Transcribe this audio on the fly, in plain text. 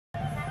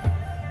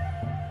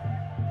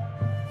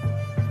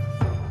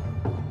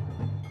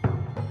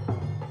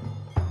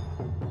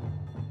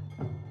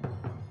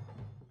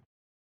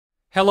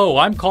Hello,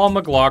 I'm Colin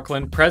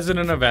McLaughlin,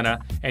 President of Enna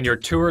and your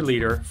tour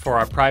leader for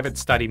our private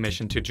study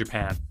mission to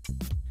Japan.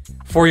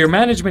 For your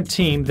management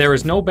team, there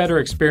is no better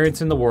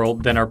experience in the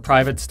world than our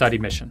private study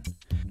mission.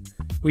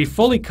 We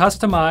fully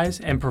customize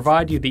and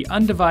provide you the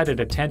undivided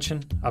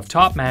attention of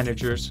top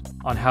managers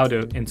on how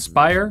to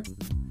inspire,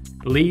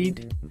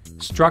 lead,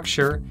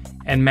 structure,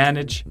 and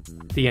manage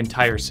the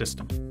entire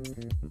system.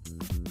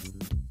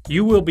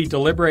 You will be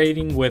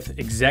deliberating with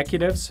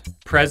executives,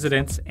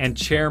 presidents, and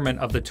chairmen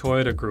of the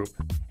Toyota Group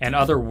and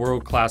other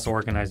world-class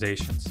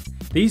organizations.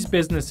 These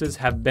businesses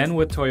have been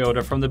with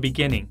Toyota from the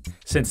beginning,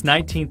 since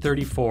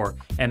 1934,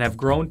 and have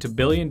grown to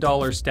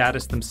billion-dollar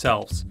status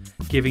themselves,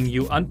 giving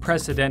you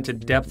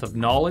unprecedented depth of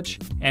knowledge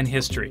and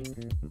history.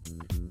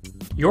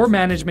 Your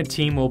management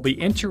team will be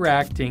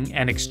interacting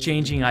and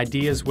exchanging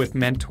ideas with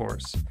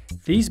mentors.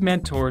 These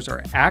mentors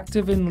are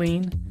active in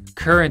Lean,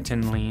 current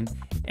in Lean,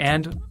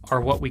 and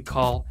are what we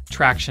call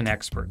traction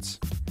experts.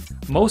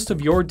 Most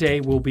of your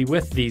day will be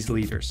with these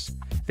leaders.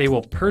 They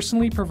will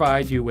personally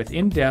provide you with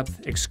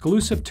in-depth,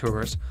 exclusive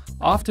tours,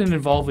 often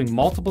involving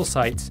multiple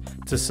sites,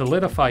 to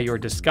solidify your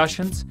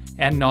discussions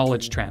and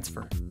knowledge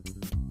transfer.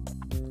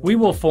 We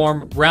will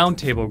form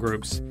roundtable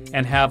groups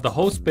and have the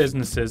host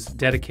businesses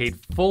dedicate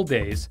full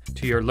days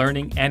to your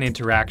learning and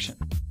interaction.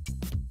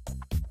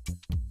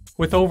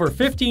 With over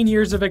 15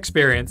 years of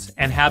experience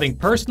and having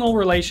personal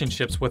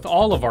relationships with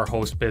all of our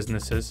host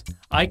businesses,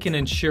 I can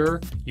ensure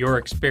your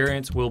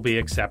experience will be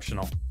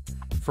exceptional.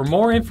 For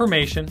more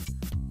information,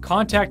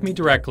 contact me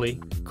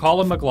directly,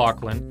 Colin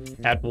McLaughlin,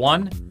 at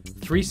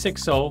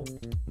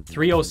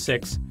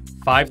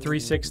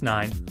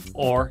 1-360-306-5369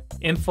 or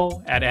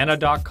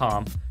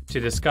info@Enna.com to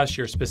discuss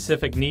your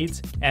specific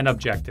needs and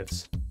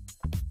objectives.